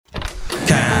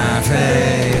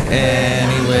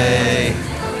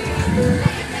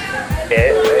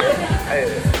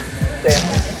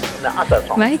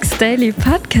Mike's Daily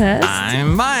Podcast.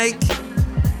 I'm Mike.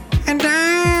 And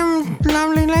I'm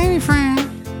lovely lady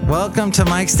friend. Welcome to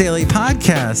Mike's Daily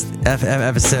Podcast,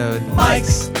 episode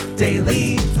Mike's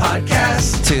Daily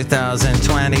Podcast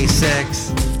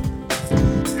 2026.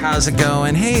 How's it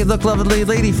going? Hey, look, lovely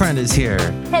lady friend is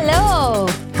here. Hello.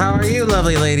 How are you,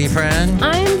 lovely lady friend?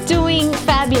 I'm doing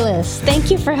fabulous. Thank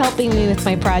you for helping me with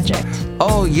my project.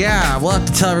 Oh, yeah. We'll have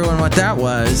to tell everyone what that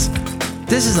was.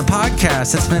 This is a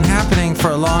podcast that's been happening for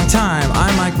a long time.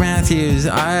 I'm Mike Matthews.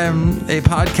 I'm a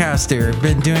podcaster.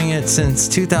 Been doing it since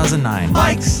 2009.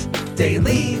 Mike's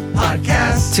Daily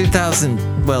Podcast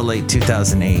late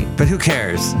 2008. But who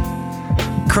cares?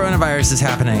 Coronavirus is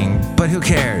happening, but who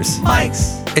cares?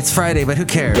 Mike's It's Friday, but who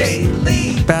cares?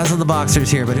 Daily Basil the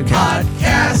Boxer's here, but who cares?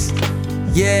 Podcast.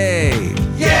 Yay!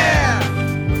 Yeah!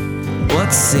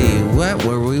 Let's see, what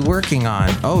were we working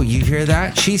on? Oh, you hear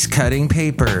that? She's cutting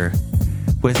paper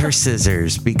with her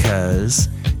scissors because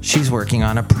she's working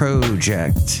on a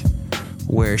project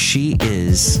where she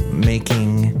is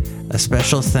making a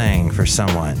special thing for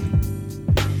someone.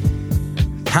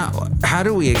 How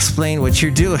do we explain what you're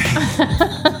doing?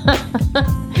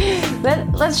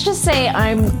 Let's just say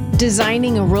I'm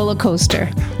designing a roller coaster.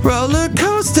 Roller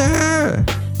coaster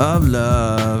of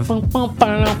love. Bum, bum,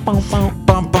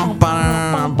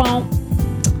 bum.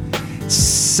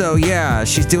 So yeah,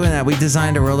 she's doing that. We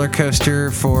designed a roller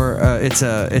coaster for it's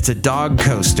a dog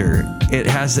coaster. It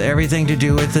has everything to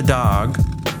do with the dog.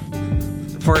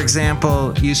 For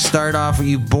example, you start off,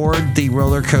 you board the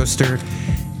roller coaster.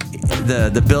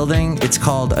 The building, it's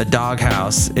called a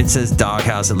doghouse. It says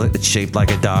doghouse. It's shaped like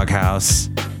a doghouse.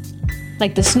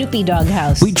 Like the Snoopy dog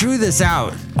house. We drew this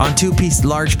out on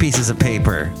large pieces of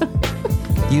paper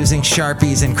using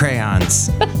Sharpies and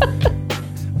crayons.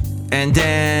 And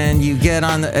then you get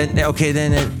on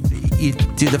you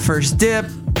do the first dip,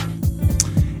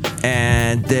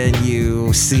 and then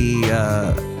you see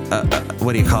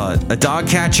what do you call it? A dog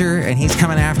catcher, and he's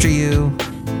coming after you.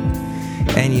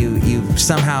 And you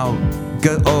somehow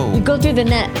go. Oh, You go through the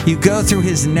net. you go through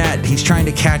his net. He's trying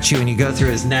to catch you, and you go through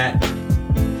his net.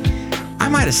 I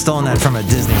might have stolen that from a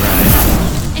Disney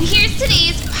ride. And here's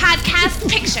today's podcast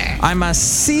picture. I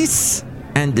must cease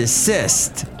and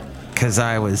desist because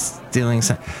I was stealing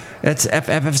some. It's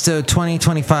episode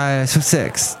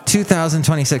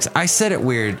 2026. I said it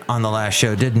weird on the last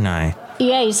show, didn't I?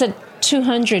 Yeah, you said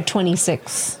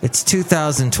 226. It's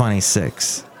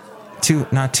 2026.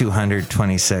 Not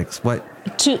 226. What?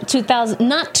 2000,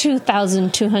 not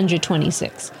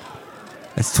 2,226.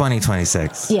 It's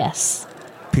 2026. Yes.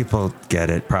 People get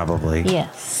it, probably.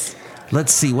 Yes.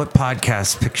 Let's see, what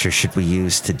podcast picture should we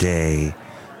use today?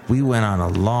 We went on a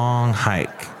long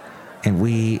hike, and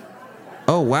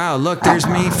oh, wow, look, there's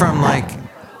me from like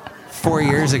 4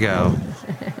 years ago.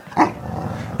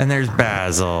 And there's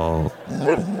Basil.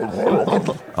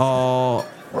 Oh,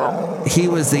 he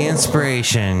was the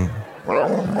inspiration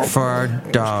for our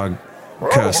dog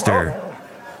coaster.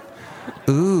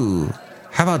 Ooh,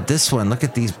 how about this one? Look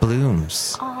at these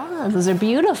blooms. Oh, those are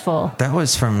beautiful. That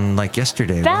was from like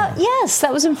yesterday. Yes,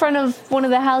 that was in front of one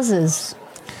of the houses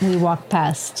we walked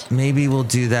past. Maybe we'll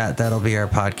do that. That'll be our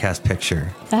podcast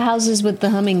picture. The houses with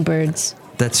the hummingbirds.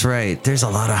 That's right. There's a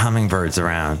lot of hummingbirds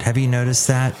around. Have you noticed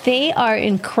that? They are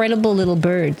incredible little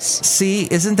birds. See,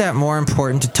 isn't that more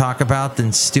important to talk about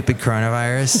than stupid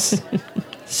coronavirus?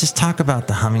 Let's just talk about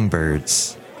the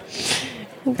hummingbirds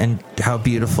and how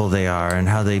beautiful they are and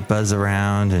how they buzz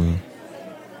around and...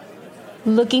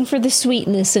 Looking for the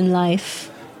sweetness in life.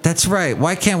 That's right.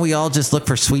 Why can't we all just look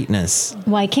for sweetness?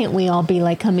 Why can't we all be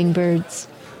like hummingbirds?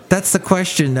 That's the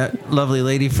question that lovely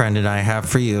lady friend and I have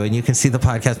for you. And you can see the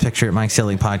podcast picture at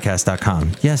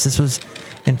mikesdailypodcast.com. Yes, this was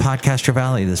in Podcaster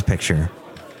Valley, this picture.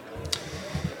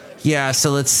 Yeah,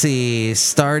 so let's see.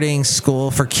 Starting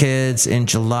school for kids in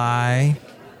July.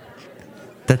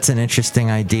 That's an interesting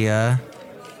idea.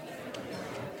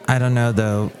 I don't know,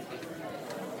 though.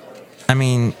 I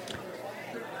mean...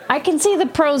 I can see the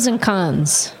pros and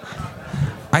cons.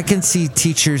 I can see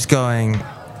teachers going,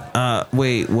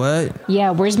 wait, what?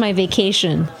 Yeah, where's my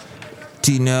vacation?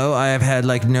 Do you know I have had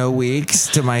like no weeks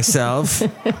to myself?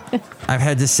 I've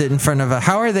had to sit in front of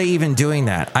how are they even doing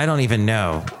that? I don't even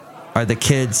know. Are the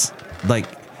kids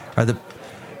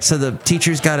so the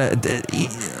teachers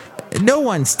no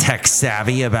one's tech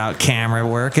savvy about camera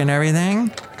work and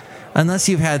everything. Unless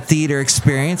you've had theater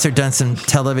experience or done some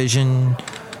television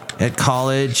at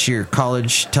college, your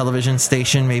college television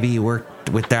station, maybe you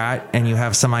worked with that and you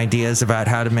have some ideas about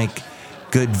how to make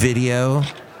good video,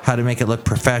 how to make it look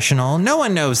professional. No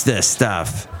one knows this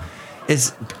stuff.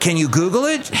 Can you Google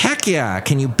it? Heck yeah.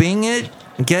 Can you Bing it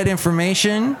and get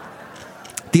information?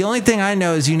 The only thing I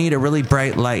know is you need a really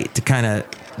bright light to kind of,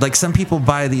 like some people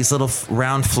buy these little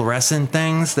round fluorescent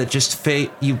things that just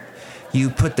fade. You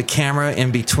put the camera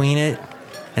in between it,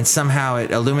 and somehow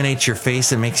it illuminates your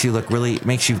face and makes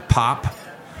you pop.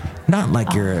 Not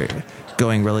like you're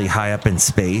going really high up in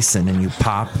space and then you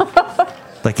pop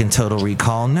like in Total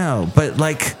Recall. No, but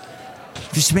like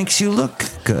just makes you look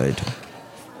good.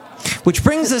 Which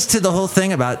brings us to the whole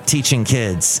thing about teaching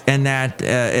kids and that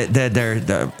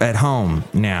they're at home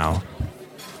now.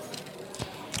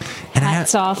 And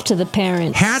Hats off to the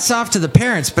parents. Hats off to the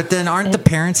parents, but then aren't the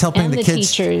parents helping and the the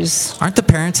kids? teachers. Aren't the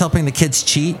parents helping the kids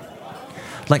cheat?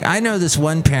 Like I know this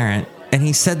one parent, and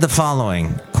he said the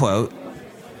following, quote,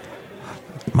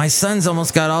 "My son's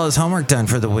almost got all his homework done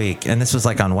for the week," and this was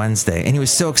like on Wednesday, and he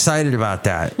was so excited about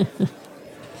that.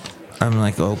 I'm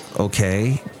like, oh,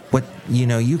 okay. What,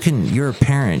 you're a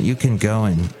parent. You can go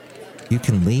and you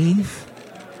can leave.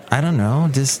 I don't know.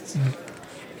 Just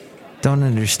don't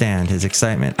understand his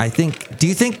excitement.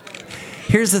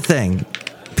 Here's the thing.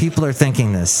 People are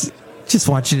thinking this. Just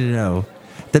want you to know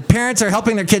that parents are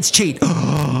helping their kids cheat.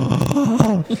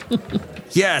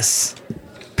 Yes.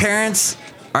 Parents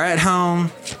are at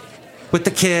home with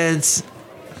the kids,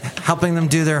 helping them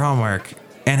do their homework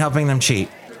and helping them cheat.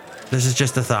 This is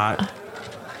just a thought.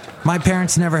 My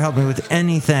parents never helped me with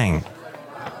anything.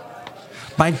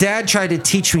 My dad tried to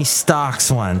teach me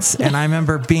stocks once, and I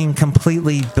remember being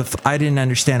I didn't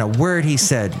understand a word he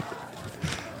said.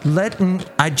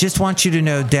 I just want you to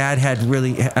know Dad I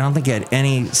don't think he had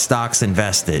any stocks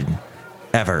invested,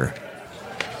 ever.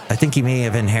 I think he may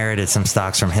have inherited some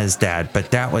stocks from his dad, but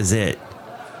that was it.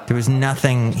 There was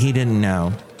nothing he didn't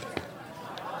know.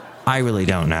 I really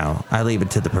don't know. I leave it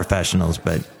to the professionals,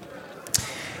 but...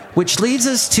 Which leads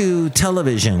us to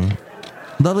television.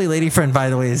 Lovely lady friend, by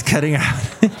the way, is cutting out,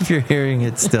 if you're hearing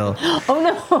it still. Oh,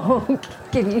 no.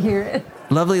 Can you hear it?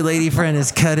 Lovely lady friend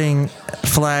is cutting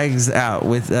flags out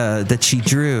with that she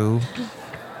drew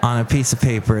on a piece of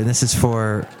paper. And this is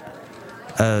for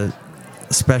a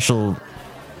special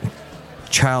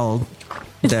child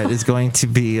that is going to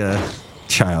be a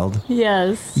child.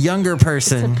 Yes. Younger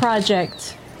person. It's a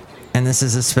project. And this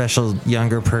is a special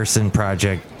younger person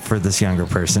project for this younger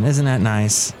person. Isn't that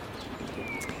nice?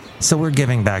 So we're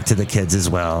giving back to the kids as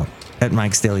well at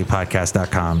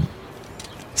mikesdailypodcast.com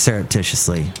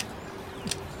surreptitiously.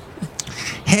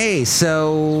 Hey,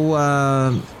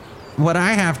 so what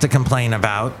I have to complain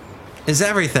about is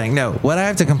everything. No, what I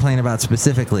have to complain about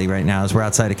specifically right now is we're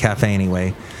outside a cafe anyway,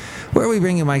 where we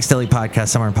bring you Mike's Daily Podcast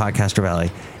somewhere in Podcaster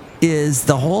Valley, is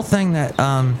the whole thing that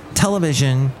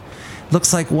television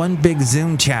looks like one big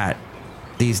Zoom chat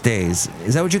these days.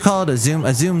 Is that what you call it? A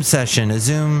Zoom session, a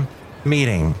Zoom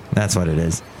meeting. That's what it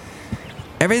is.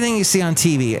 Everything you see on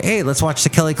TV, hey, let's watch the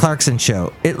Kelly Clarkson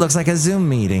show. It looks like a Zoom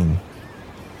meeting.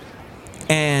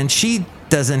 And she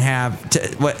doesn't have...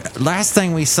 last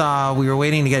thing we saw, we were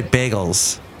waiting to get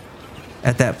bagels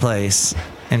at that place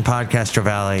in Podcaster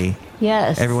Valley.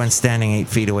 Yes. Everyone's standing 8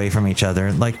 feet away from each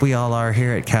other, like we all are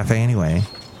here at Cafe Anyway.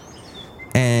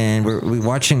 And we're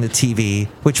watching the TV,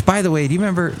 which, by the way, do you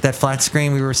remember that flat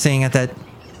screen we were seeing at that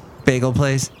bagel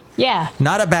place? Yeah.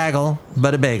 Not a bagel,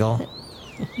 but a bagel.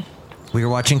 We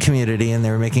were watching Community, and they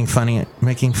were making funny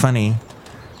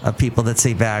of people that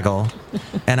say bagel.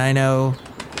 And I know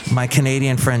my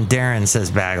Canadian friend Darren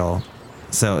says bagel.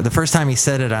 So the first time he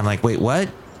said it, I'm like, wait, what?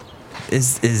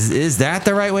 Is that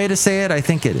the right way to say it? I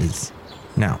think it is.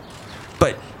 No.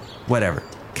 But whatever.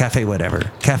 Cafe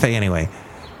whatever. Cafe Anyway.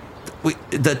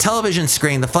 The television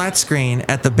screen, the flat screen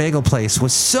at the bagel place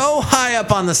was so high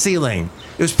up on the ceiling.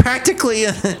 It was practically,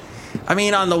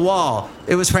 on the wall.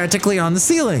 It was practically on the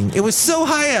ceiling. It was so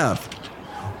high up.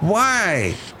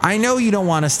 Why? I know you don't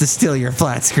want us to steal your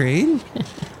flat screen,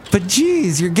 but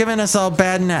geez, you're giving us all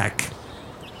bad neck.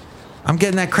 I'm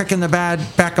getting that crick in the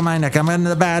back of my neck. I'm getting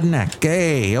the bad neck.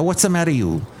 Hey, what's the matter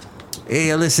you?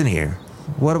 Hey, listen here.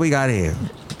 What do we got here?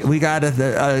 We got a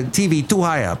TV too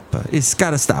high up. It's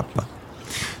got to stop.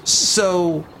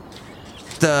 So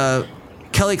the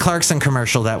Kelly Clarkson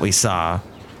commercial that we saw,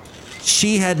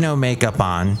 she had no makeup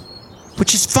on,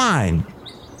 which is fine.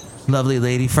 Lovely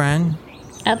lady friend.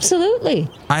 Absolutely.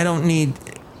 I don't need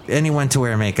anyone to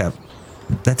wear makeup.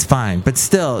 That's fine. But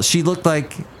still, she looked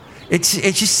like... It's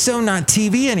just so not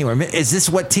TV anymore. Is this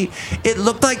what TV... It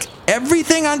looked like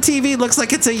everything on TV looks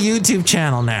like it's a YouTube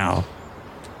channel now.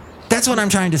 That's what I'm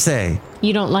trying to say.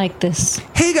 You don't like this.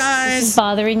 Hey, guys. This is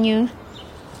bothering you?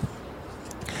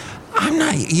 I'm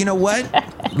not... You know what?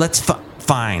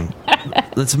 Fine.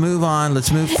 Let's move on.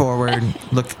 Let's move forward.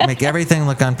 Make everything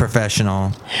look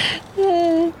unprofessional.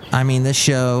 This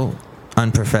show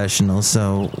unprofessional,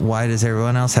 so why does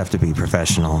everyone else have to be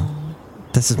professional?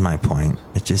 This is my point.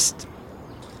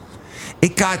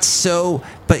 It got so,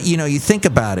 but you think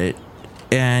about it,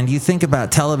 and you think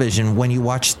about television when you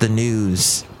watch the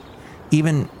news,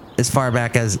 even as far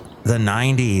back as the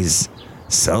 90s,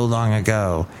 so long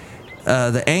ago,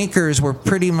 the anchors were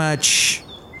pretty much,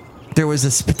 there was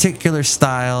this particular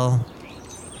style.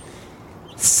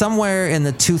 Somewhere in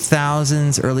the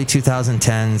 2000s, early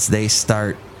 2010s, they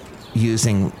start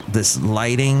using this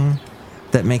lighting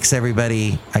that makes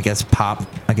everybody, I guess, pop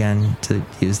again, to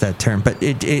use that term. But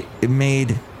it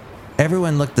made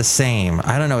everyone look the same.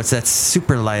 I don't know. It's that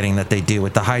super lighting that they do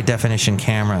with the high definition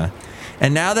camera.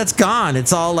 And now that's gone.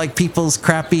 It's all like people's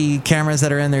crappy cameras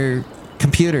that are in their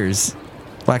computers.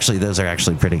 Well, actually, those are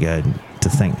actually pretty good to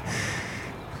think.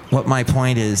 What my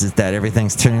point is that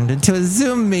everything's turned into a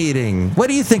Zoom meeting. What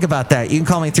do you think about that? You can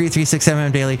call me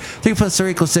 336MM Daily. 3 +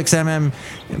 3 = 6MM,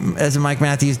 as in Mike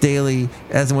Matthews Daily,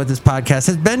 as in what this podcast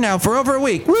has been now for over a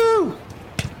week. Woo!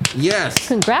 Yes.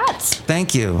 Congrats.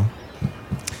 Thank you.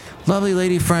 Lovely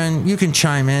lady friend, you can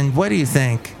chime in. What do you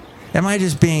think? Am I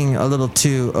just being a little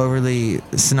too overly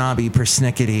snobby,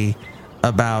 persnickety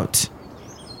about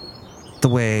the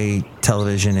way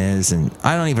television is? And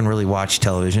I don't even really watch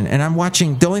television, and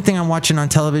the only thing I'm watching on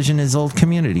television is old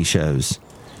Community shows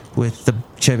with the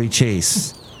Chevy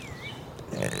Chase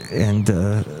and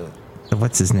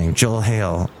what's his name, Joel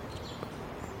Hale.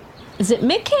 Is it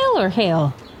Mick Hale or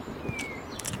Hale?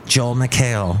 Joel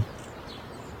McHale.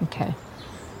 Okay.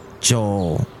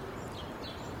 Joel.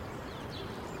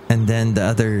 And then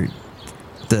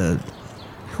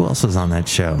who else was on that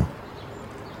show?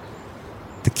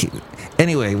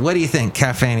 Anyway, what do you think,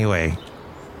 Cafe Anyway,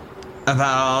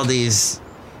 about all these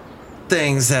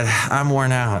things that I'm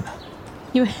worn out?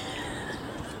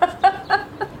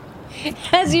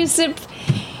 As you sip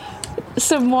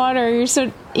some water,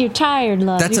 you're tired,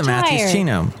 love. That's you're a Matthews tired.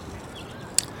 Chino.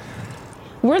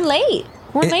 We're late.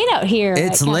 We're late out here.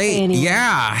 It's at Cafe late. Anyway.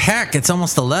 Yeah, heck, it's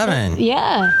almost 11.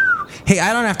 Yeah. Hey,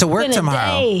 I don't have to work Been a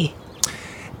tomorrow. day.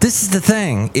 This is the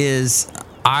thing, is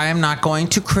I'm not going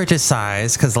to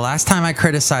criticize, because the last time I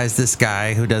criticized this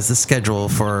guy who does the schedule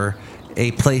for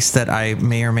a place that I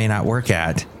may or may not work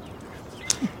at,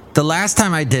 the last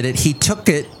time I did it, he took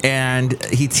it and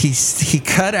he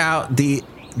cut out the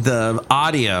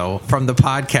audio from the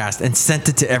podcast and sent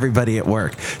it to everybody at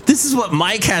work. This is what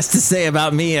Mike has to say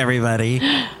about me, everybody.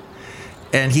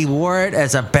 And he wore it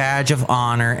as a badge of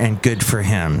honor, and good for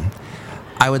him.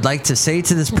 I would like to say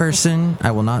to this person,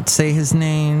 I will not say his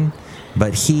name,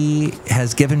 but he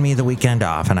has given me the weekend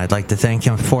off, and I'd like to thank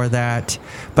him for that.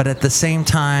 But at the same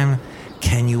time,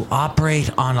 can you operate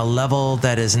on a level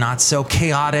that is not so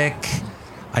chaotic?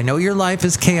 I know your life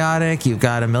is chaotic. You've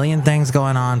got a million things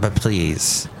going on, but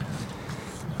please,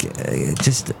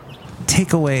 just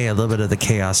take away a little bit of the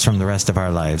chaos from the rest of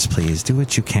our lives, please. Do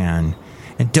what you can.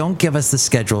 And don't give us the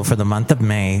schedule for the month of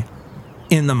May,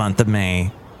 in the month of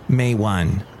May, May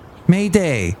 1. May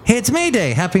Day. Hey, it's May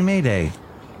Day. Happy May Day.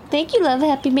 Thank you, love.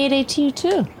 Happy May Day to you,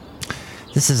 too.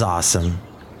 This is awesome.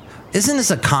 Isn't this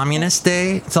a communist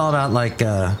day? It's all about, like,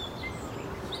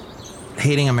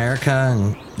 hating America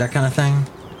and that kind of thing?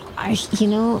 I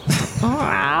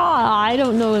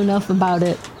don't know enough about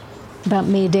it, about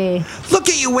May Day. Look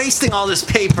at you wasting all this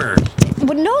paper.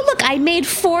 Well, no, look, I made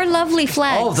 4 lovely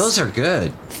flags. Oh, those are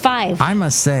good. 5. I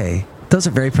must say, those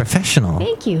are very professional.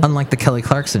 Thank you. Unlike the Kelly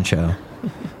Clarkson show,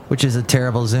 which is a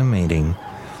terrible Zoom meeting.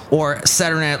 Or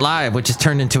Saturday Night Live, which is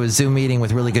turned into a Zoom meeting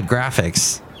with really good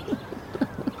graphics.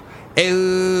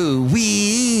 Ooh,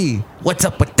 wee. What's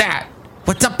up with that?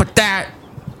 What's up with that?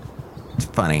 It's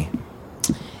funny.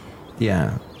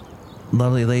 Yeah.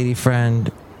 Lovely lady friend,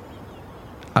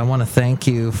 I want to thank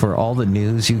you for all the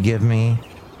news you give me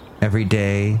every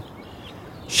day.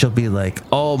 She'll be like,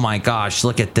 oh my gosh,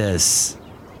 look at this.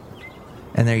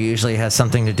 And there usually has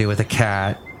something to do with a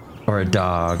cat or a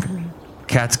dog.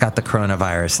 Cat's got the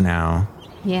coronavirus now.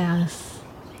 Yes.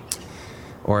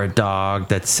 Or a dog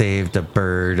that saved a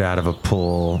bird out of a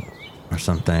pool or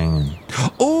something.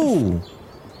 Oh!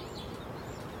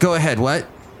 Go ahead, what?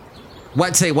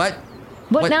 What? Say what?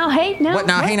 What now? Hey, now? What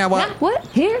now? Hey, now what? What?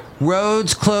 Here?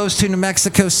 Roads closed to New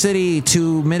Mexico City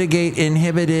to mitigate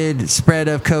inhibited spread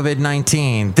of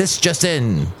COVID-19. This just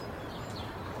in.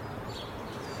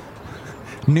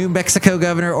 New Mexico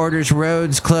governor orders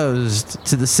roads closed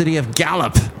to the city of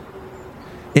Gallup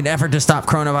in effort to stop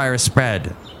coronavirus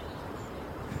spread.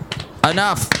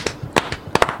 Enough.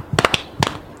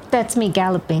 That's me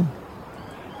galloping.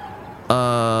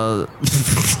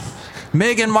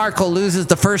 Meghan Markle loses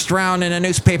the first round in a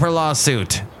newspaper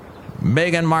lawsuit.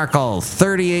 Meghan Markle,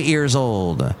 38 years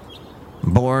old.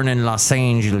 Born in Los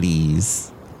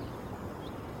Angeles.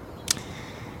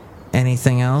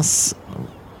 Anything else?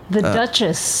 The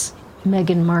Duchess,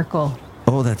 Meghan Markle.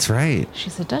 Oh, that's right.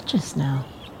 She's a Duchess now.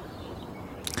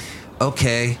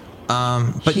 Okay.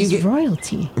 But She's you get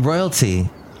royalty. royalty.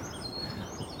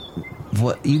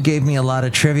 What you gave me a lot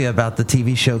of trivia about the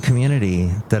TV show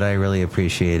Community that I really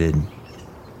appreciated.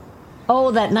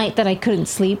 Oh, that night that I couldn't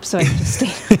sleep, so I just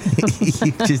stayed.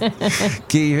 You just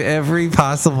gave every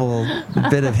possible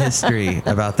bit of history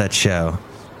about that show.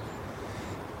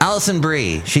 Alison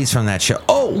Brie, she's from that show.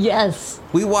 Oh, Yes.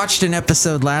 we watched an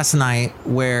episode last night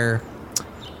where,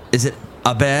 is it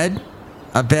Abed?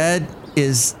 Abed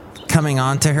is coming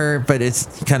on to her, but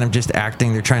it's kind of just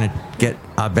acting. They're trying to get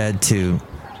Abed to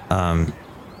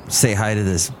say hi to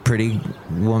this pretty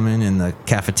woman in the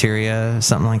cafeteria,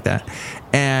 something like that.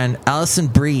 And Alison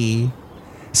Brie,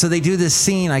 so they do this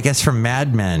scene, I guess, from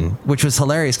Mad Men, which was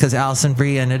hilarious because Alison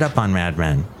Brie ended up on Mad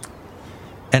Men.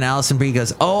 And Alison Brie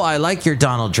goes, "Oh, I like your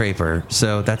Donald Draper."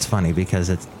 So that's funny because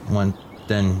it's one,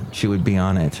 then she would be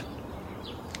on it.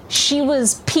 She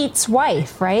was Pete's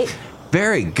wife, right?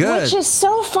 Very good. Which is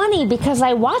so funny because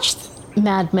I watched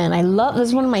Mad Men. This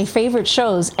is one of my favorite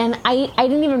shows, and I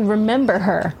didn't even remember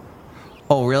her.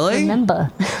 Oh, really? Remember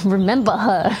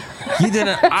her. You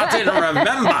didn't? I didn't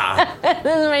remember.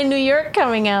 This is my New York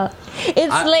coming out.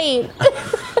 It's late.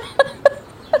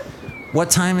 What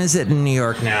time is it in New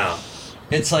York now?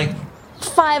 It's like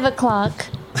 5 o'clock.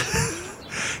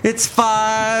 it's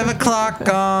 5 o'clock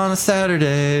on a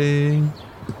Saturday.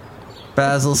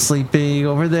 Basil's sleeping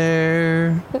over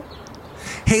there.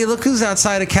 Hey, look who's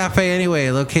outside a cafe anyway,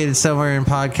 located somewhere in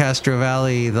Podcastro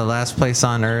Valley, the last place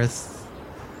on earth.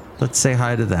 Let's say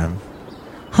hi to them.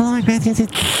 Hello, my Matthews.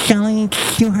 It's Shelly,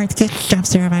 your heart's good job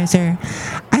supervisor.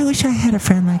 I wish I had a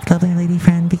friend like lovely lady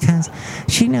friend because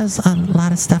she knows a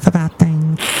lot of stuff about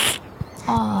things.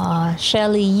 Aw,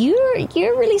 Shelly,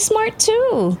 you're really smart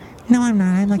too. No, I'm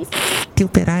not. I'm like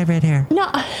stupid. I have red hair.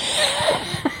 No.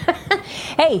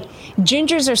 Hey,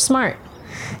 gingers are smart.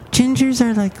 Gingers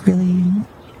are like really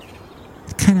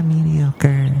kind of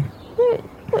mediocre.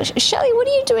 Shelly, what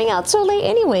are you doing out so late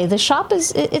anyway? The shop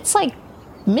it's like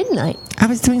midnight. I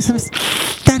was doing some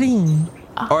studying.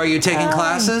 Or are you taking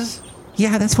classes?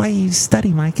 Yeah, that's why you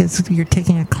study, Mike, is you're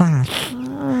taking a class.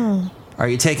 Are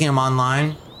you taking them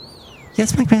online?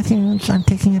 Yes, Mike Matthews, I'm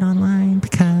taking it online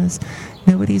because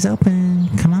nobody's open.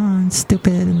 Come on,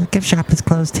 stupid. And the gift shop is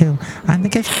closed too. I'm the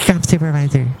gift shop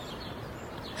supervisor.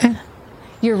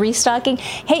 You're restocking.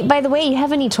 Hey, by the way, you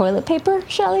have any toilet paper,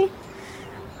 Shelly?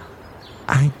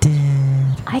 I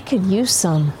did. I could use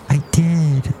some. I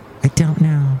did. I don't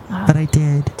know, but I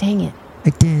did. Dang it. I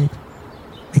did.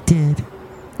 I did.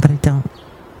 But I don't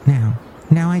now.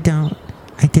 Now I don't.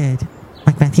 I did.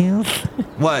 Mike Matthews,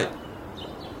 What?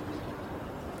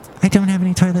 I don't have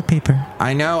any toilet paper.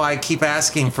 I know I keep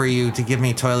asking for you to give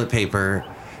me toilet paper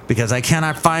because I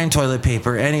cannot find toilet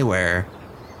paper anywhere.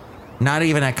 Not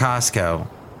even at Costco.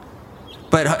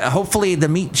 But hopefully the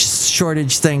meat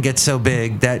shortage thing gets so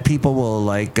big that people will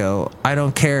like go, I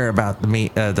don't care about the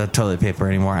meat, the toilet paper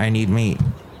anymore. I need meat.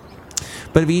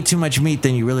 But if you eat too much meat,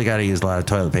 then you really got to use a lot of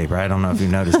toilet paper. I don't know if you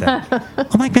noticed that.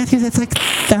 Oh, Mike Matthews, that's like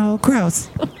so gross.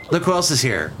 Look who else is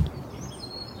here.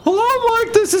 Hello,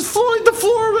 Mike. This is Floyd the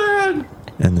Floorman.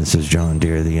 And this is John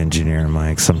Deere, the engineer,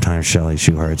 Mike. Sometimes Shelley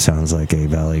Shuhart sounds like a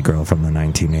Valley girl from the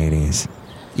 1980s.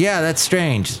 Yeah, that's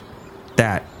strange.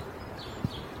 That.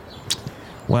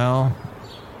 Well,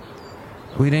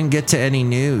 we didn't get to any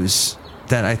news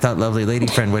that I thought lovely lady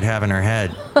friend would have in her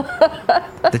head.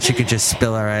 That she could just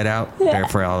spill right out there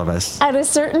for all of us. At a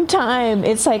certain time,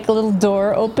 it's like a little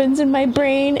door opens in my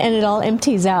brain and it all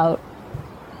empties out.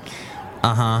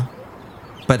 Uh-huh.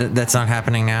 But that's not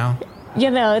happening now?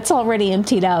 You know, it's already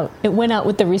emptied out. It went out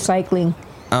with the recycling.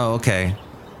 Oh, okay.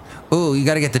 Ooh, you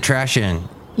got to get the trash in.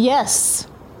 Yes.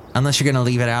 Unless you're going to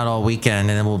leave it out all weekend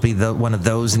and then we'll be one of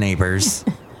those neighbors.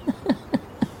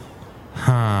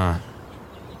 Huh.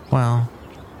 Well,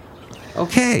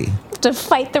 okay. To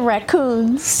fight the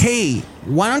raccoons. Hey,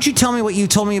 why don't you tell me what you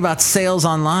told me about sales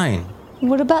online?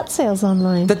 What about sales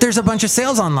online? That there's a bunch of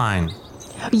sales online.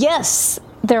 Yes,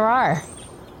 there are.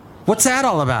 What's that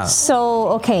all about? So,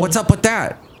 okay. What's up with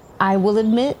that? I will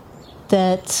admit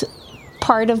that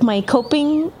part of my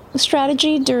coping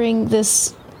strategy during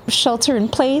this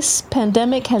shelter-in-place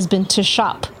pandemic has been to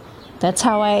shop. That's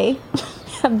how I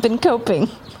have been coping.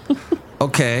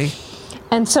 Okay.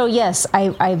 And so, yes, I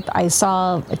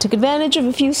took advantage of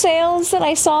a few sales that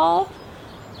I saw. You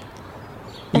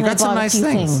and I got some bought a nice few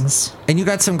things. And you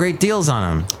got some great deals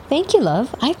on them. Thank you,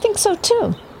 love. I think so,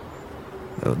 too.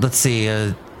 Let's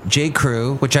see. J.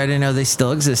 Crew, which I didn't know they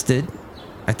still existed.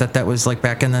 I thought that was like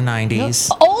back in the 90s.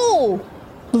 Oh,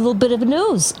 a little bit of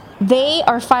news. They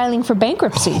are filing for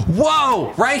bankruptcy.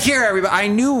 Whoa! Right here, everybody. I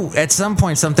knew at some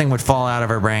point something would fall out of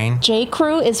her brain. J.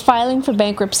 Crew is filing for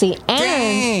bankruptcy, and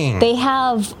Dang. they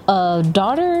have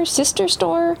a sister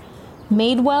store,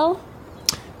 Madewell,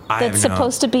 that's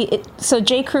supposed to be. So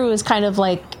J. Crew is kind of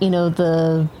like, you know,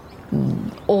 the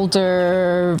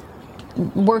older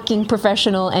working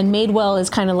professional, and Madewell is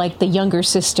kind of like the younger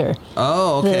sister.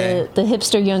 Oh, okay. The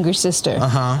hipster younger sister.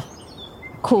 Uh-huh.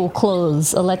 Cool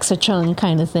clothes, Alexa Chung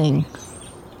kind of thing.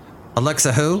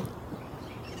 Alexa who?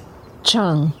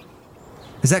 Chung.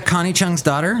 Is that Connie Chung's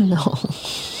daughter? No.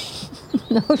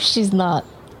 No, she's not.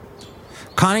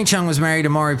 Connie Chung was married to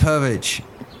Maury Povich.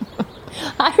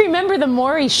 I remember the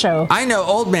Maury show. I know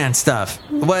old man stuff.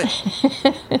 What?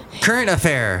 Current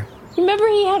affair. Remember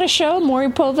he had a show, Maury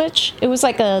Povich? It was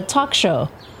like a talk show.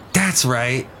 That's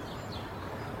right.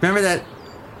 Remember that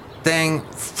thing?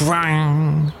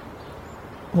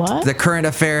 What? The Current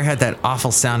Affair had that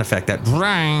awful sound effect. That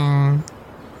ring.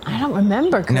 I don't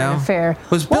remember Current Affair.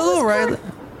 Was Bill O'Reilly?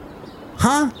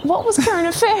 Huh? What was Current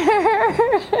Affair?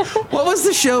 What was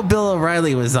the show Bill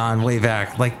O'Reilly was on way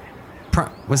back? Like,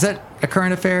 was that a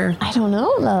Current Affair? I don't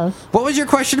know, love. What was your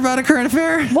question about a Current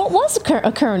Affair? What was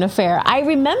a Current Affair? I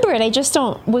remember it. I just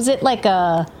don't. Was it like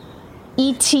a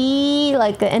E.T.,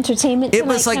 like an Entertainment It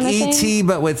Tonight was like kind of E.T., thing?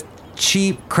 but with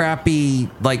cheap, crappy,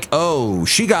 like, oh,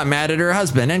 she got mad at her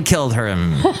husband and killed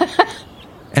him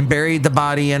and buried the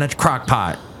body in a crock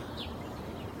pot.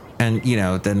 And, you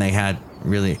know, then they had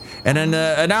really... And then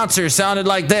the announcer sounded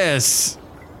like this.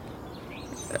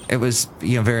 It was,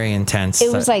 you know, very intense.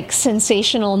 It was like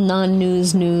sensational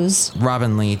non-news news.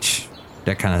 Robin Leach,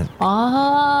 that kind of...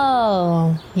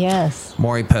 Oh, yes.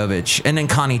 Maury Povich. And then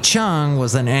Connie Chung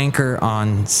was an anchor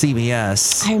on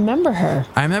CBS. I remember her.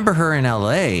 I remember her in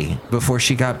L.A. before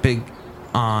she got big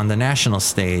on the national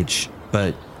stage.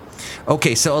 But,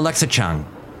 okay, so Alexa Chung.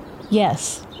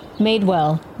 Yes.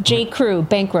 Madewell. J. Crew,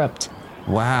 bankrupt.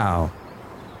 Wow.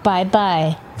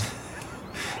 Bye-bye.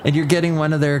 And you're getting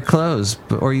one of their clothes,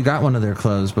 or you got one of their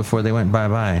clothes before they went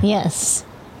bye-bye. Yes.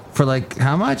 For like,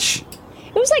 how much?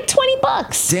 It was like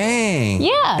 $20. Dang.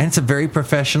 Yeah. And it's a very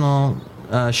professional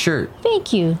shirt.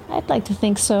 Thank you. I'd like to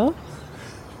think so.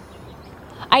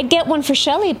 I'd get one for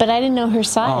Shelly, but I didn't know her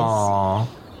size. Aww.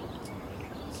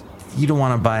 You don't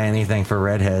want to buy anything for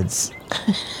redheads.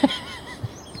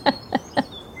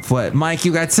 What, Mike,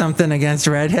 you got something against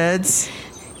redheads?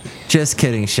 Just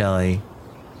kidding, Shelly.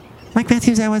 Mike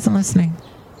Matthews, I wasn't listening.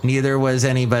 Neither was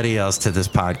anybody else to this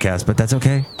podcast, but that's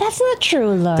okay. That's not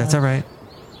true, love. That's all right.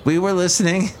 We were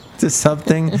listening to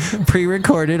something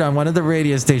pre-recorded on one of the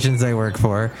radio stations I work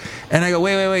for, and I go,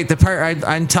 wait, the part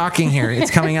I'm talking here,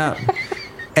 it's coming up.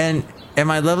 And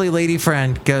my lovely lady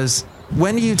friend goes,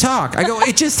 when do you talk? I go,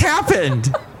 it just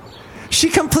happened. She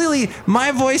completely,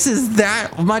 my voice is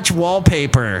that much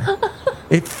wallpaper.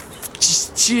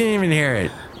 She didn't even hear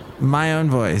it. My own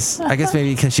voice. I guess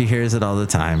maybe because she hears it all the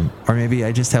time. Or maybe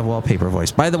I just have wallpaper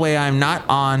voice. By the way, I'm not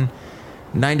on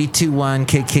 92.1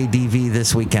 KKDV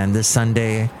this weekend, this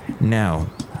Sunday. No.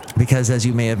 Because as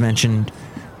you may have mentioned,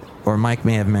 or Mike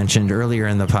may have mentioned earlier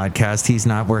in the podcast, he's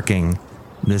not working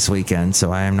this weekend,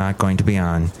 so I am not going to be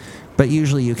on. But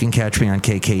usually you can catch me on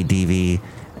KKDV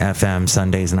FM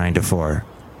Sundays 9 to 4.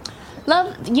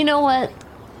 Love, you know what?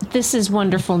 This is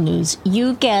wonderful news.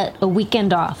 You get a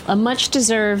weekend off, a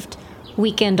much-deserved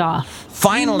weekend off.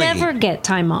 Finally. You never get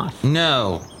time off.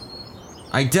 No,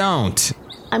 I don't.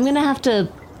 I'm going to have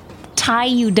to tie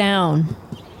you down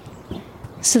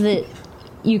so that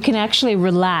you can actually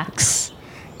relax.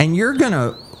 And you're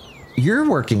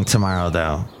working tomorrow,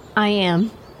 though. I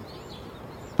am.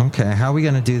 Okay, how are we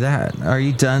going to do that? Are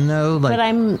you done, though? But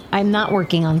I'm not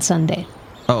working on Sunday.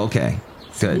 Oh, okay.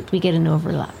 Good. We get an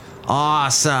overlap.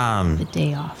 Awesome. The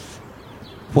day off.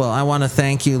 Well, I want to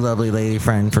thank you, lovely lady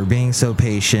friend, for being so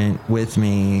patient with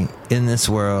me in this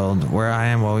world where I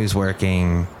am always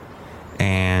working.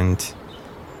 And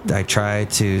I try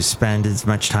to spend as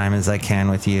much time as I can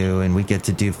with you. And we get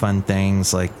to do fun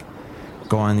things like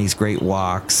go on these great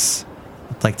walks,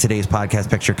 like today's podcast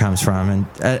picture comes from. And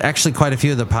actually, quite a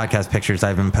few of the podcast pictures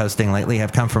I've been posting lately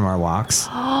have come from our walks.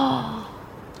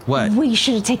 What? We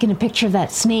should have taken a picture of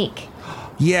that snake.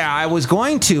 Yeah, I was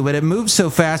going to, but it moved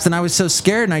so fast and I was so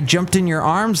scared and I jumped in your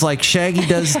arms like Shaggy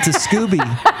does to Scooby.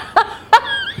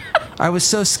 I was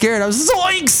so scared. I was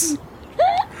zoinks!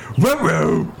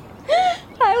 Ruh-roh.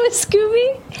 I was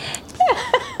Scooby.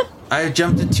 I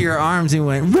jumped into your arms and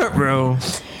went, ruh-roh.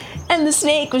 And the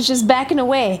snake was just backing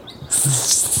away.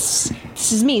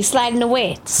 This is me sliding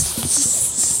away.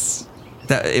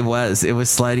 It was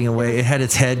sliding away. It had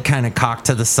its head kind of cocked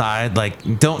to the side,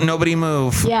 like, don't nobody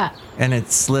move. Yeah. And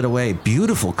it slid away.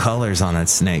 Beautiful colors on that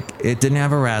snake. It didn't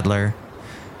have a rattler.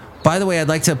 By the way, I'd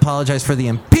like to apologize for the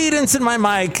impedance in my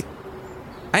mic.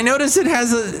 I noticed it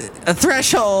has a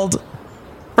threshold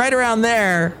right around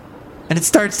there, and it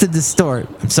starts to distort.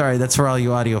 I'm sorry, that's for all you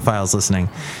audiophiles listening.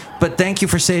 But thank you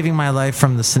for saving my life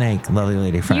from the snake, lovely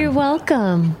lady friend. You're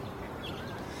welcome.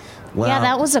 Well, Yeah,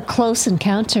 that was a close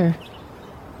encounter.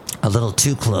 a little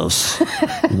too close.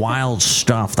 Wild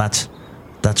stuff. That's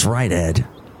right, Ed.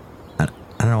 I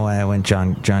don't know why I went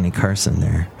Johnny Carson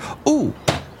there. Ooh,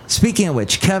 speaking of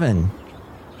which, Kevin.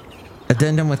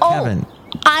 Addendum with Kevin.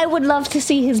 I would love to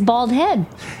see his bald head.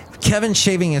 Kevin's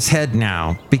shaving his head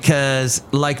now because,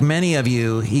 like many of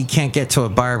you, he can't get to a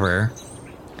barber.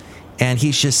 And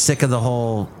he's just sick of the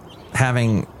whole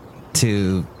having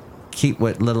to keep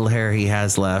what little hair he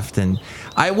has left. And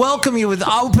I welcome you with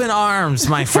open arms,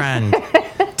 my friend,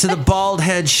 to the bald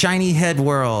head, shiny head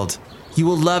world. You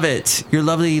will love it. Your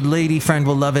lovely lady friend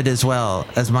will love it as well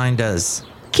as mine does.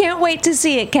 Can't wait to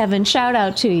see it, Kevin. Shout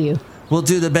out to you. We'll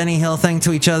do the Benny Hill thing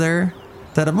to each other.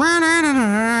 Kind of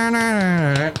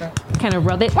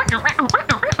rub it.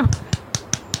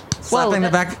 Slapping the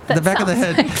back of the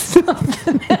head.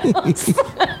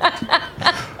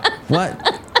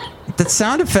 What? The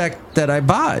sound effect that I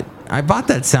bought. I bought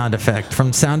that sound effect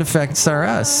from Sound Effects R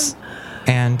Us,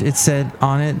 and it said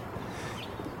on it.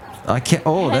 I can't.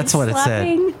 Oh, Head that's what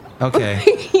slapping. it said.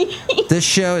 Okay. This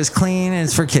show is clean and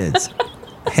it's for kids.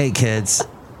 Hey, kids.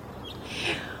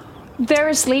 They're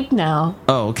asleep now.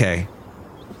 Oh, okay.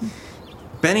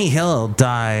 Benny Hill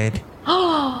died.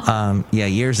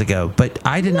 Years ago, but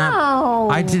I did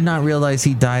not realize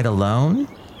he died alone.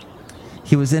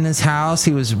 He was in his house.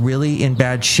 He was really in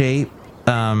bad shape.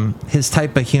 His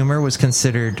type of humor was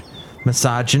considered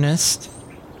misogynist.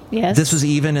 Yes. This was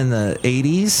even in the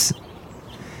 80s.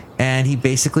 And he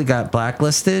basically got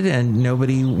blacklisted and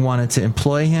nobody wanted to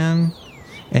employ him.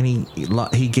 And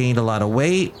he gained a lot of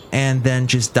weight and then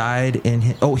just died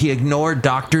he ignored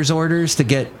doctor's orders to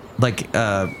get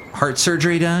heart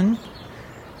surgery done.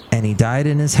 And he died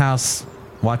in his house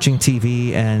watching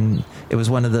TV, and it was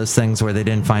one of those things where they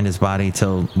didn't find his body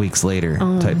till weeks later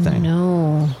type thing.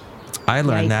 No. I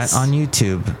learned that on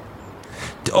YouTube.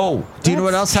 Oh, do you know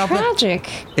what else happened? Tragic.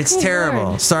 It's Good terrible.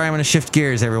 Lord. Sorry, I'm going to shift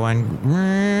gears, everyone.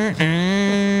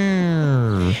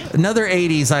 Another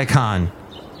 80s icon.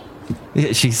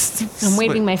 I'm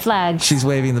waving my flag. She's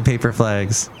waving the paper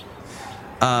flags.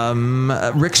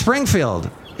 Rick Springfield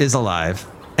is alive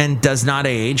and does not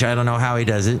age. I don't know how he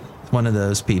does it. One of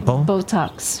those people.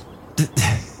 Botox.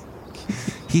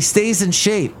 He stays in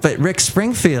shape, but Rick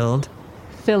Springfield...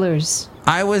 Fillers.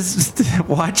 I was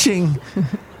watching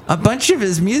a bunch of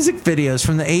his music videos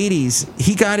from the 80s.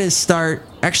 He got his start...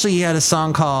 Actually, he had a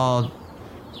song called...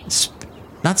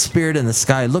 Not Spirit in the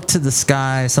Sky. Look to the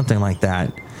Sky, something like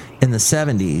that. In the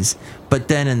 70s. But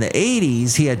then in the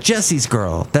 80s, he had Jesse's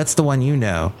Girl. That's the one you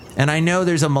know. And I know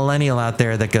there's a millennial out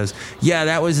there that goes, yeah,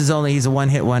 that was he's a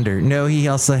one-hit wonder. No, he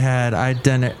also had I've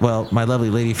Done It. Well, my lovely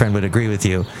lady friend would agree with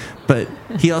you. But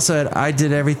he also had I've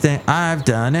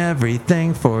Done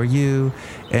Everything for You,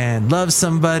 and Love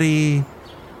Somebody,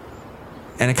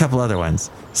 and a couple other ones.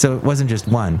 So it wasn't just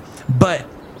one. But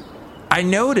I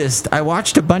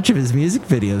watched a bunch of his music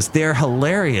videos. They're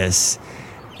hilarious.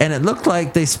 And it looked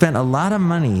like they spent a lot of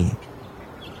money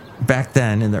back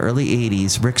then in the early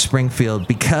 80s, Rick Springfield,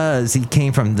 because he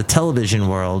came from the television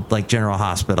world, like General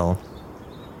Hospital.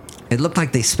 It looked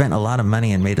like they spent a lot of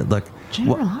money and made it look...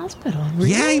 General Hospital? Really?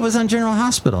 Yeah, he was on General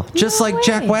Hospital, just No like way.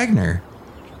 Jack Wagner.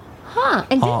 Huh.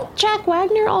 And didn't Jack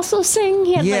Wagner also sing?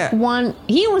 He had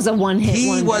he was a one-hit wonder.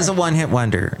 He was a one-hit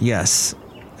wonder, yes.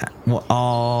 Well,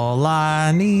 all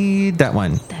I need, that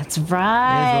one. That's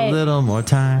right. There's a little more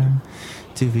time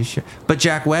to be sure. But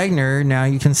Jack Wagner, now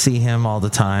you can see him all the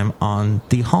time on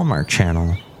the Hallmark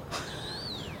Channel.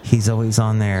 He's always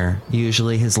on there.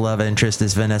 Usually his love interest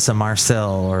is Vanessa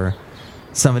Marcel or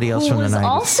somebody else from the 90s. Who was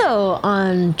also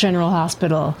on General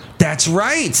Hospital. That's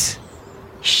right.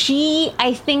 She,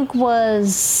 I think,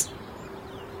 was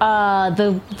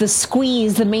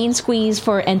the main squeeze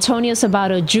for Antonio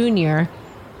Sabato Jr.,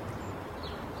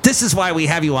 This is why we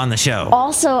have you on the show.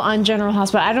 also on General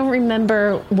Hospital. I don't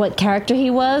remember what character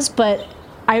he was, but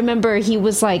I remember he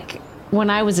was like, when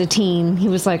I was a teen, he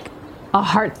was like a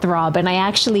heartthrob, and I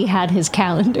actually had his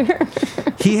calendar.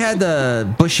 He had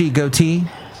the bushy goatee.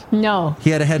 No. He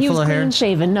had a head full of hair? Clean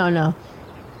shaven. No.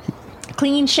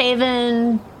 Clean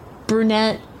shaven,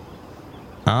 brunette.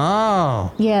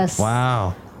 Oh. Yes.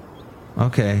 Wow.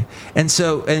 Okay. And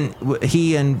so,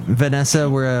 he and Vanessa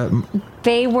were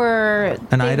They were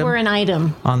An item? an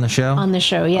item on the show? on the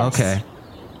show, yes. Okay.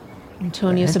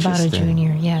 Antonio Sabato Interesting.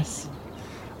 Jr., yes.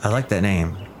 I like that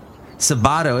name.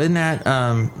 Sabato, isn't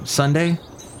that Sunday?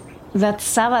 That's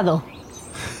sábado.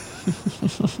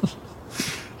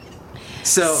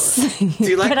 So, do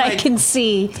you like But I can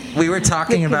see we were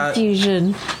talking the about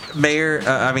confusion.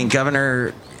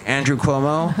 Governor Andrew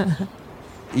Cuomo.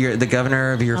 You're the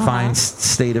governor of your fine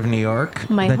state of New York.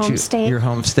 My home state. Your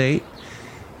home state.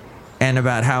 And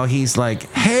about how he's like,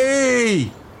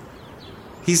 hey!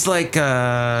 He's like,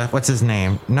 what's his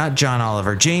name? Not John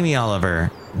Oliver, Jamie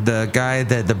Oliver. The guy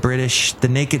that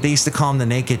they used to call him the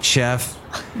naked chef.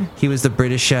 He was the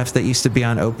British chef that used to be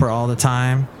on Oprah all the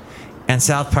time. And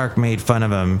South Park made fun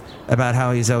of him about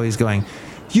how he's always going,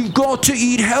 you've got to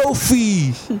eat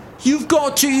healthy. You've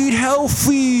got to eat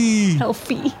healthy.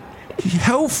 Healthy.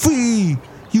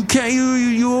 You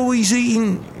can't, you're always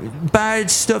eating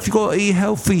bad stuff. You got to eat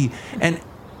healthy. And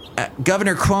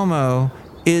Governor Cuomo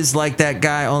is like that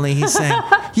guy, only he's saying,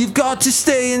 you've got to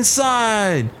stay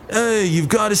inside. Hey, you've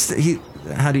got to stay.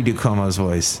 How do you do Cuomo's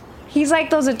voice? He's like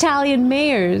those Italian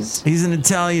mayors. He's an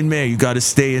Italian mayor. You got to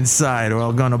stay inside, or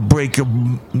I'm gonna break your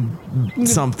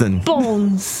something.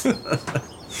 Bones.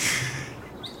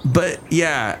 But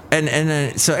yeah, and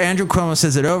then so Andrew Cuomo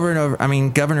says it over and over. I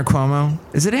mean, Governor Cuomo.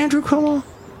 Is it Andrew Cuomo?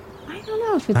 I don't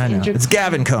know if it's I know. Andrew. It's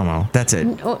Gavin Cuomo. That's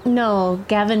it. Oh, no,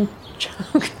 Gavin.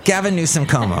 Gavin Newsom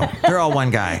Cuomo. They're all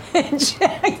one guy.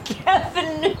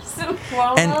 Gavin Newsom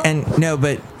Cuomo. And no,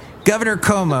 but Governor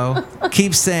Cuomo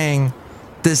keeps saying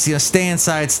this, stay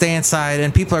inside,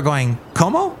 and people are going,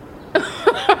 Como?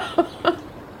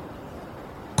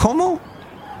 Como?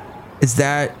 Is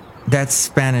that's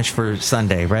Spanish for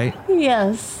Sunday, right?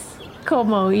 Yes.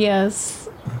 Como, yes.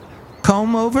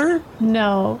 Comb over?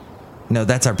 No. No,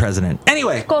 that's our president.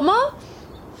 Anyway, Como?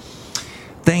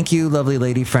 thank you, lovely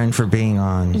lady friend, for being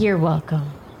on. You're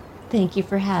welcome. Thank you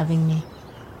for having me.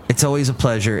 It's always a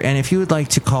pleasure. And if you would like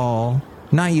to call,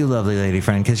 not you, lovely lady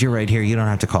friend, because you're right here, you don't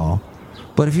have to call.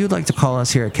 But if you would like to call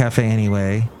us here at Cafe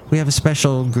Anyway, we have a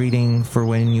special greeting for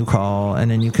when you call, and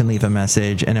then you can leave a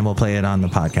message, and then we'll play it on the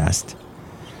podcast.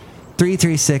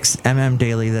 336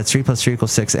 Daily. That's 3 + 3 =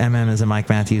 6. Is in Mike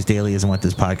Matthews. Daily isn't what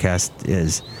this podcast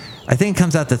is. I think it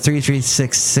comes out to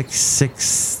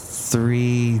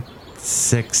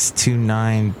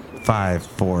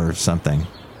 336-663-62954 or something.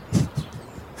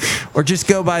 Or just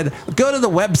go to the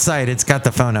website. It's got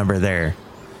the phone number there.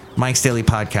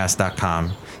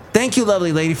 Mike'sDailyPodcast.com. Thank you,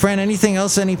 lovely lady friend. Anything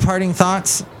else? Any parting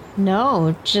thoughts?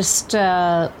 No, just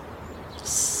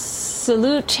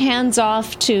salute, hands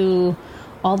off to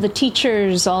all the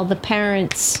teachers, all the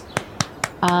parents,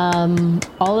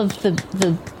 all of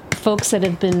the folks that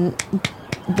have been,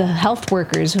 the health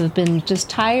workers who have been just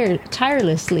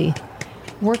tirelessly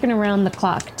working around the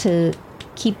clock to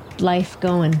keep life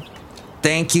going.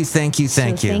 Thank you. Thank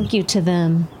you to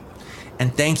them.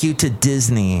 And thank you to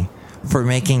Disney for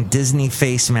making Disney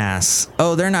face masks.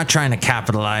 Oh, they're not trying to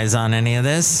capitalize on any of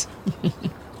this.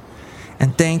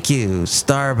 And thank you,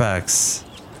 Starbucks,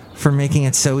 for making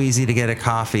it so easy to get a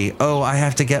coffee. Oh, I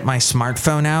have to get my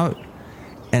smartphone out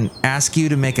and ask you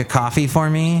to make a coffee for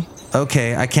me?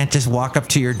 Okay, I can't just walk up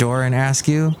to your door and ask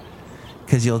you,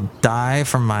 because you'll die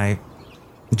from my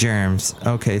germs.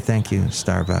 Okay, thank you,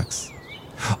 Starbucks.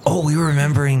 Oh, we were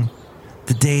remembering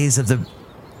the days of the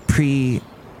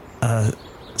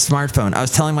smartphone. I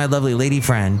was telling my lovely lady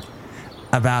friend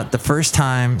about the first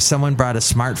time someone brought a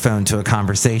smartphone to a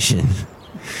conversation.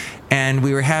 And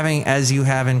we were having, as you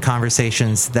have in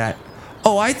conversations, that,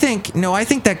 I think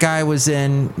that guy was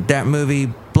in that movie,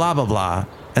 blah, blah, blah.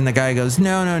 And the guy goes,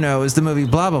 no, it was the movie,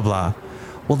 blah, blah, blah.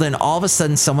 Well, then all of a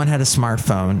sudden someone had a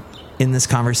smartphone in this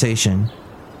conversation.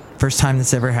 First time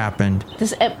this ever happened.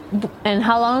 And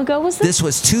how long ago was this? This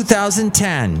was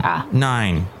 2010.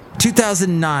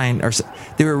 2009. Or so.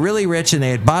 They were really rich and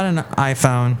they had bought an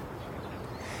iPhone.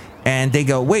 And they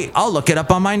go, wait, I'll look it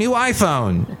up on my new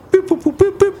iPhone. Boop, boop, boop,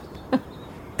 boop, boop.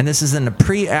 And this is in the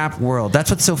pre-app world. That's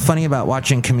what's so funny about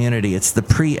watching Community. It's the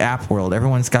pre-app world.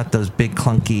 Everyone's got those big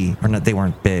clunky, or not, they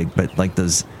weren't big, but like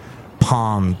those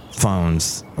Palm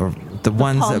phones, or the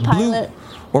ones that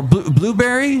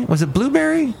Blueberry. Was it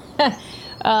Blueberry?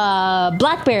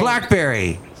 Blackberry.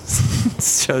 Blackberry.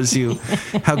 Shows you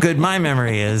how good my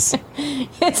memory is.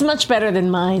 It's much better than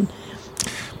mine.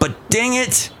 But dang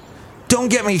it, don't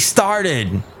get me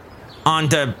started on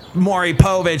the Maury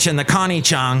Povich and the Connie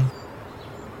Chung.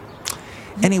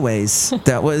 Anyways,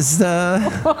 that was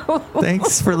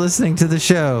thanks for listening to the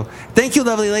show. Thank you,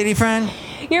 lovely lady friend.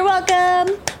 You're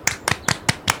welcome.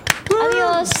 Woo!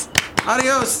 Adios.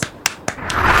 Adios.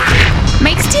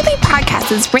 Mike's Daily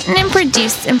Podcast is written and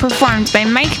produced and performed by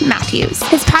Mike Matthews.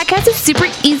 His podcast is super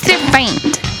easy to find.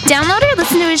 Download or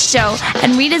listen to his show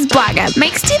and read his blog at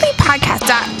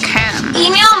mikesdailypodcast.com.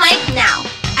 Email Mike now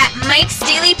at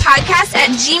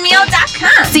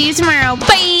mikesdailypodcast@gmail.com. See you tomorrow.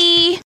 Bye!